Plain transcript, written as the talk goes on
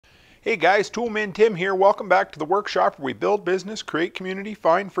Hey guys, Toolman Tim here. Welcome back to the workshop where we build business, create community,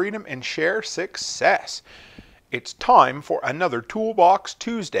 find freedom, and share success. It's time for another Toolbox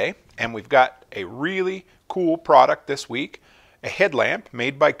Tuesday, and we've got a really cool product this week, a headlamp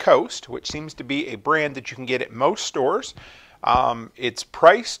made by Coast, which seems to be a brand that you can get at most stores. It's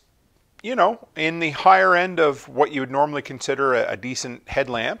priced, you know, in the higher end of what you would normally consider a decent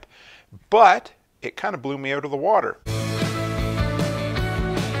headlamp, but it kind of blew me out of the water.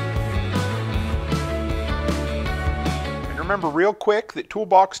 Remember real quick that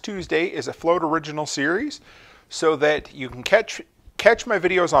Toolbox Tuesday is a Float original series, so that you can catch my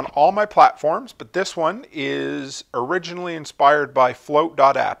videos on all my platforms, but this one is originally inspired by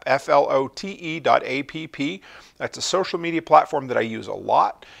FLOTE.app, FLOTE.app. That's a social media platform that I use a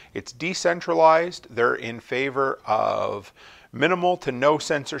lot. It's decentralized. They're in favor of minimal to no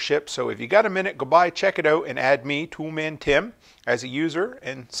censorship. So if you got a minute, go by, check it out, and add me, Toolman Tim, as a user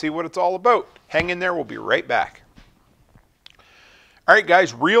and see what it's all about. Hang in there. We'll be right back. All right,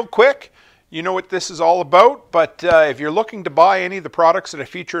 guys, real quick, you know what this is all about, but if you're looking to buy any of the products that I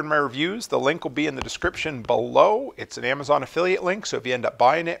feature in my reviews, the link will be in the description below. It's an Amazon affiliate link, so if you end up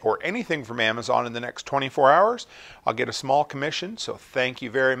buying it or anything from Amazon in the next 24 hours, I'll get a small commission, so thank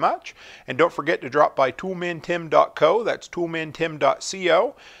you very much. And don't forget to drop by toolmantim.co, that's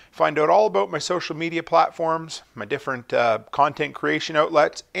toolmantim.co. Find out all about my social media platforms, my different content creation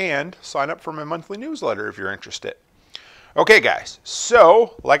outlets, and sign up for my monthly newsletter if you're interested. Okay guys,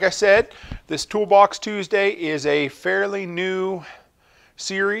 so like I said, this Toolbox Tuesday is a fairly new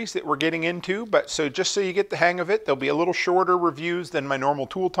series that we're getting into, but just so you get the hang of it, there'll be a little shorter reviews than my normal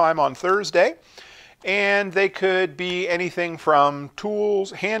tool time on Thursday, and they could be anything from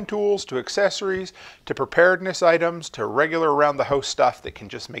tools, hand tools, to accessories, to preparedness items, to regular around the house stuff that can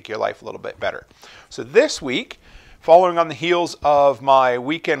just make your life a little bit better. So this week, following on the heels of my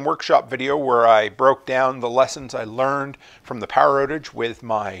weekend workshop video where I broke down the lessons I learned from the power outage with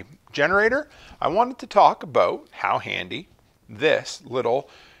my generator, I wanted to talk about how handy this little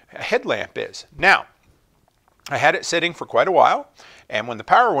headlamp is. Now, I had it sitting for quite a while, and when the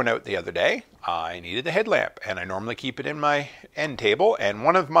power went out the other day, I needed the headlamp, and I normally keep it in my end table, and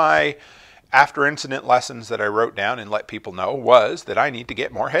one of my after incident lessons that I wrote down and let people know was that I need to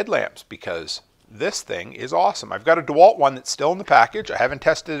get more headlamps because this thing is awesome. I've got a DeWalt one that's still in the package. I haven't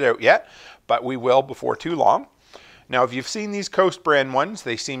tested it out yet, but we will before too long. Now, if you've seen these Coast brand ones,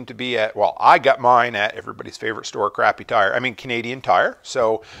 they seem to be at, well, I got mine at everybody's favorite store, Canadian Tire.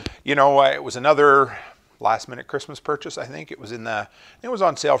 So, you know, it was another last minute Christmas purchase. I think it was it was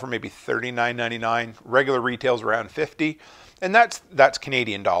on sale for maybe $39.99. Regular retail's around $50. And that's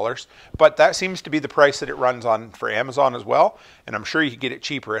Canadian dollars, but that seems to be the price that it runs on for Amazon as well. And I'm sure you could get it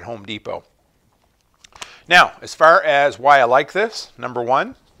cheaper at Home Depot. Now, as far as why I like this, number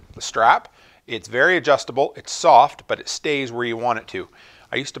one, the strap. It's very adjustable, it's soft, but it stays where you want it to.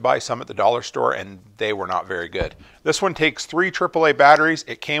 I used to buy some at the dollar store and they were not very good. This one takes 3 AAA batteries.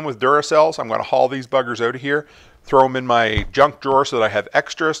 It came with Duracells. I'm going to haul these buggers out of here, throw them in my junk drawer so that I have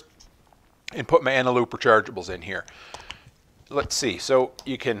extras, and put my Eneloop rechargeables in here. Let's see, so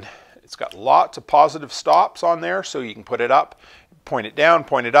it's got lots of positive stops on there, so you can put it up, point it down,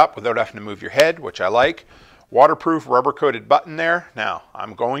 point it up without having to move your head, which I like. Waterproof rubber coated button there. Now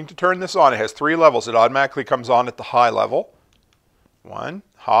I'm going to turn this on. It has 3 levels. It automatically comes on at the high level. 1,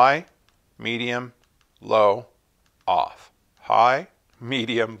 high, medium, low, off. High,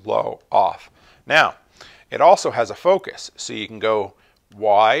 medium, low, off. Now it also has a focus, so you can go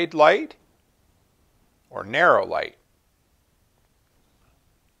wide light or narrow light,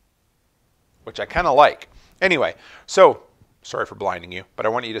 which I kind of like. Anyway, so sorry for blinding you, but I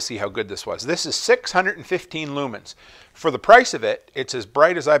want you to see how good this was. This is 615 lumens. For the price of it, it's as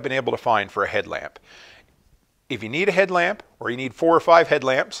bright as I've been able to find for a headlamp. If you need a headlamp, or you need 4 or 5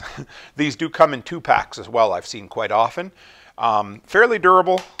 headlamps, these do come in 2 packs as well, I've seen quite often. Fairly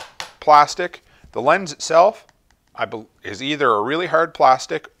durable plastic. The lens itself is either a really hard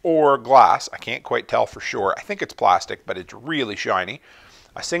plastic or glass. I can't quite tell for sure. I think it's plastic, but it's really shiny.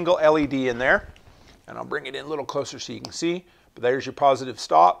 A single LED in there. And I'll bring it in a little closer so you can see. But there's your positive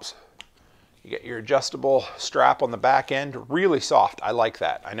stops. You get your adjustable strap on the back end. Really soft. I like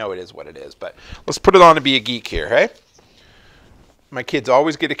that. I know it is what it is, but let's put it on to be a geek here, hey? My kids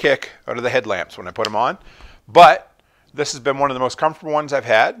always get a kick out of the headlamps when I put them on. But this has been one of the most comfortable ones I've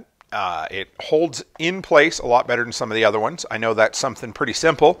had. It holds in place a lot better than some of the other ones. I know that's something pretty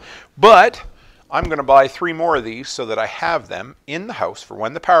simple, but I'm going to buy 3 more of these so that I have them in the house for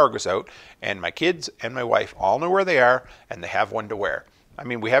when the power goes out, and my kids and my wife all know where they are, and they have one to wear. I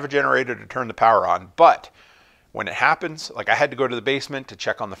mean, we have a generator to turn the power on, but When it happens, like I had to go to the basement to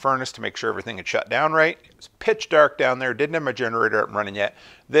check on the furnace to make sure everything had shut down right. It was pitch dark down there, didn't have my generator up and running yet.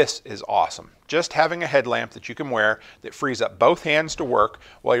 This is awesome. Just having a headlamp that you can wear that frees up both hands to work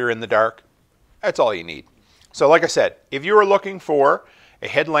while you're in the dark, that's all you need. So like I said, if you are looking for a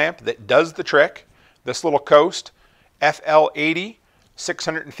headlamp that does the trick, this little Coast FL80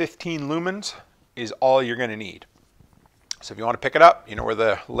 615 lumens is all you're going to need. So if you want to pick it up, you know where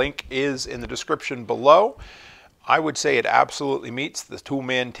the link is in the description below. I would say it absolutely meets the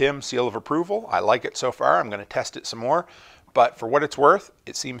Toolman Tim seal of approval. I like it so far. I'm going to test it some more. But for what it's worth,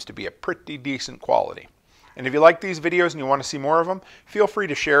 it seems to be a pretty decent quality. And if you like these videos and you want to see more of them, feel free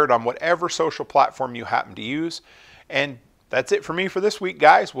to share it on whatever social platform you happen to use. And that's it for me for this week,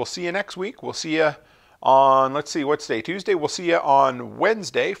 guys. We'll see you next week. We'll see you on, let's see, what's day? Tuesday. We'll see you on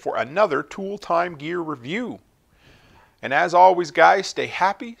Wednesday for another Tool Time Gear review. And as always, guys, stay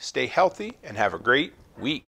happy, stay healthy, and have a great week.